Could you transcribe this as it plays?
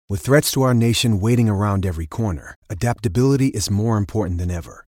With threats to our nation waiting around every corner, adaptability is more important than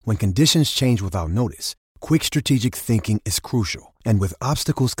ever. When conditions change without notice, quick strategic thinking is crucial. And with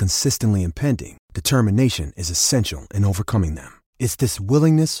obstacles consistently impending, determination is essential in overcoming them. It's this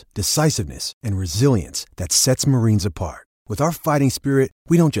willingness, decisiveness, and resilience that sets Marines apart. With our fighting spirit,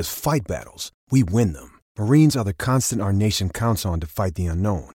 we don't just fight battles, we win them. Marines are the constant our nation counts on to fight the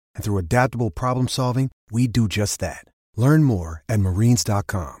unknown. And through adaptable problem solving, we do just that. Learn more at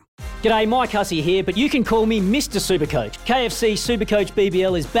marines.com. G'day, Mike Hussey here, but you can call me Mr. Supercoach. KFC Supercoach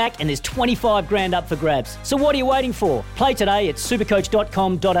BBL is back and there's 25 grand up for grabs. So what are you waiting for? Play today at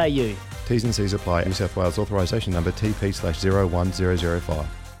supercoach.com.au. T's and C's apply. New South Wales authorisation number TP/01005.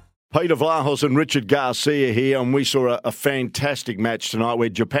 Peter Vlahos and Richard Garcia here, and we saw a fantastic match tonight where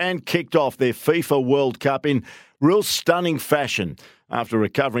Japan kicked off their FIFA World Cup in real stunning fashion after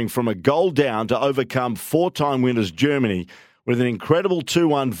recovering from a goal down to overcome four-time winners Germany with an incredible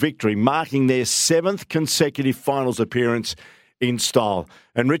 2-1 victory, marking their 7th consecutive finals appearance in style.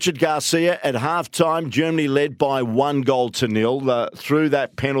 And Richard Garcia, at halftime, Germany led by 1-0 through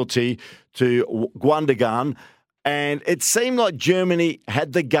that penalty to Gundogan. And it seemed like Germany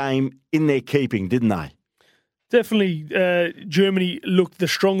had the game in their keeping, didn't they? Definitely, Germany looked the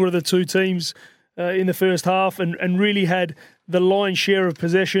stronger of the two teams in the first half and really had the lion's share of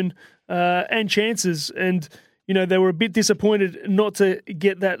possession and chances. And, you know, they were a bit disappointed not to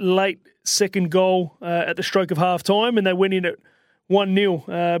get that late second goal at the stroke of half-time, and they went in at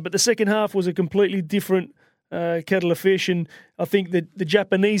 1-0. But the second half was a completely different kettle of fish, and I think that the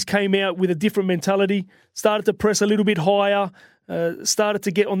Japanese came out with a different mentality, started to press a little bit higher, started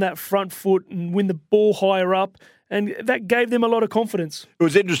to get on that front foot and win the ball higher up, and that gave them a lot of confidence. It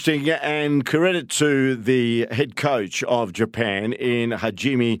was interesting, and credit to the head coach of Japan in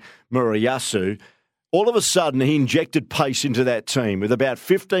Hajime Murayasu. All of a sudden, he injected pace into that team. With about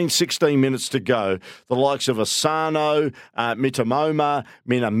 15, 16 minutes to go, the likes of Asano, Mitamoma,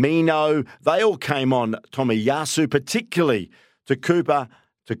 Minamino, they all came on. Tomiyasu, particularly Takuma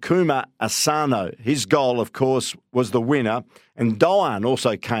Asano. His goal, of course, was the winner. And Doan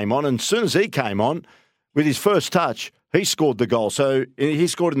also came on. And as soon as he came on, with his first touch, he scored the goal. So he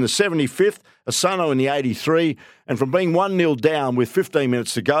scored in the 75th, Asano in the 83. And from being 1-0 down with 15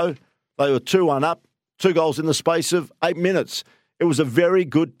 minutes to go, they were 2-1 up. 2 goals in the space of 8 minutes. It was a very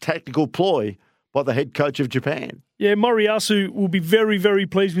good tactical ploy by the head coach of Japan. Yeah, Moriyasu will be very, very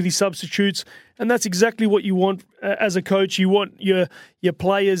pleased with his substitutes, and that's exactly what you want as a coach. You want your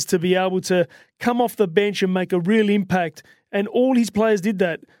players to be able to come off the bench and make a real impact, and all his players did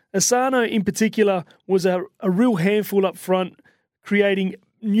that. Asano, in particular, was a real handful up front, creating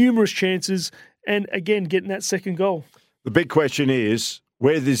numerous chances, and again, getting that second goal. The big question is,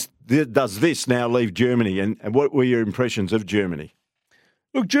 where does this now leave Germany, and what were your impressions of Germany?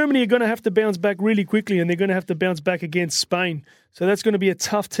 Look, Germany are going to have to bounce back really quickly, and they're going to have to bounce back against Spain. So that's going to be a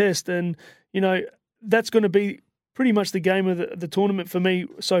tough test, and, you know, that's going to be pretty much the game of the tournament for me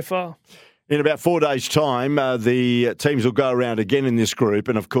so far. In about 4 days' time, the teams will go around again in this group,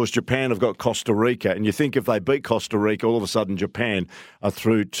 and of course Japan have got Costa Rica, and you think if they beat Costa Rica, all of a sudden Japan are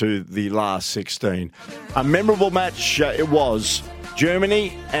through to the last 16. A memorable match it was.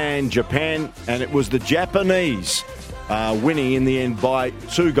 Germany and Japan, and it was the Japanese winning in the end by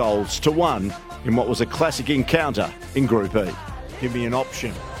 2-1 in what was a classic encounter in Group E. Give me an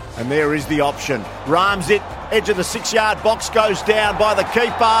option. And there is the option. Rams it, edge of the 6-yard box, goes down by the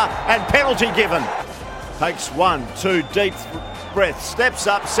keeper, and penalty given. Takes 1, 2 deep breaths, steps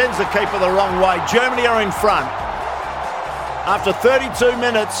up, sends the keeper the wrong way. Germany are in front. After 32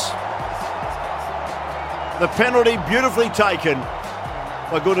 minutes, the penalty beautifully taken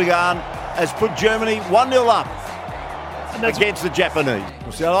by Gundogan has put Germany 1-0 up against the Japanese.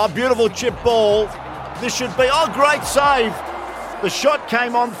 So, beautiful chip ball. This should be, great save. The shot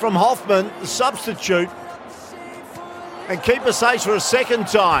came on from Hoffman, the substitute, and keeper saves for a second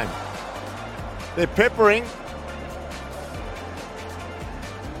time. They're peppering.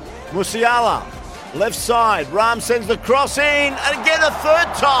 Musiala, left side. Ram sends the cross in, and again a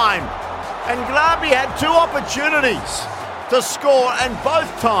third time. And Glaby had 2 opportunities to score, and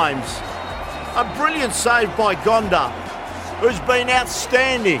both times a brilliant save by Gonda, who's been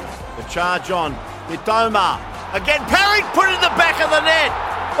outstanding. The charge on Mitoma. Again, parried, put it in the back of the net.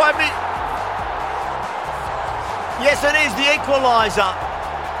 Yes, it is the equaliser.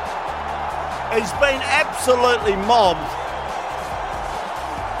 He's been absolutely mobbed.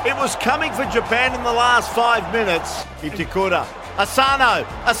 It was coming for Japan in the last 5 minutes. Itakura. Asano!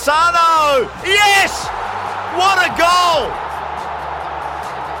 Yes! What a goal!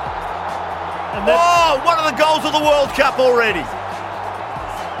 One of the goals of the World Cup already.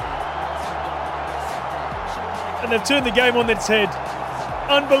 and they've turned the game on its head.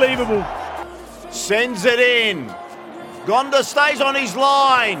 Unbelievable. Sends it in. Gonda stays on his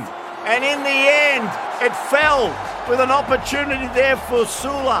line. And in the end, it fell with an opportunity there for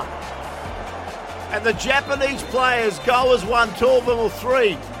Sula. And the Japanese players go as one,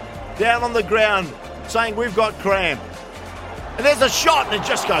 12-3, down on the ground, saying we've got cramp. And there's a shot and it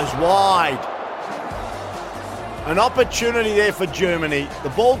just goes wide. An opportunity there for Germany. The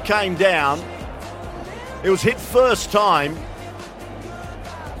ball came down. It was hit first time.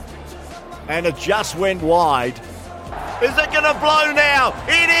 And it just went wide. Is it going to blow now?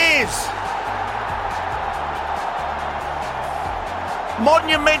 It is!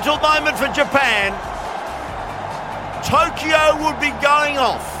 Monumental moment for Japan. Tokyo would be going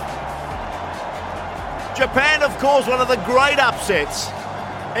off. Japan, of course, one of the great upsets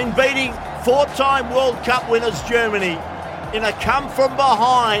in beating four-time World Cup winners Germany in a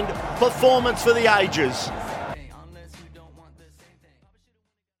come-from-behind performance for the ages.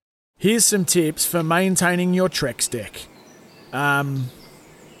 Here's some tips for maintaining your Trex deck.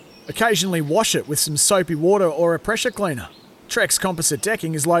 Occasionally wash it with some soapy water or a pressure cleaner. Trex composite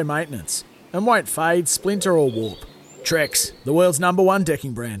decking is low maintenance and won't fade, splinter or warp. Trex, the world's #1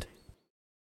 decking brand.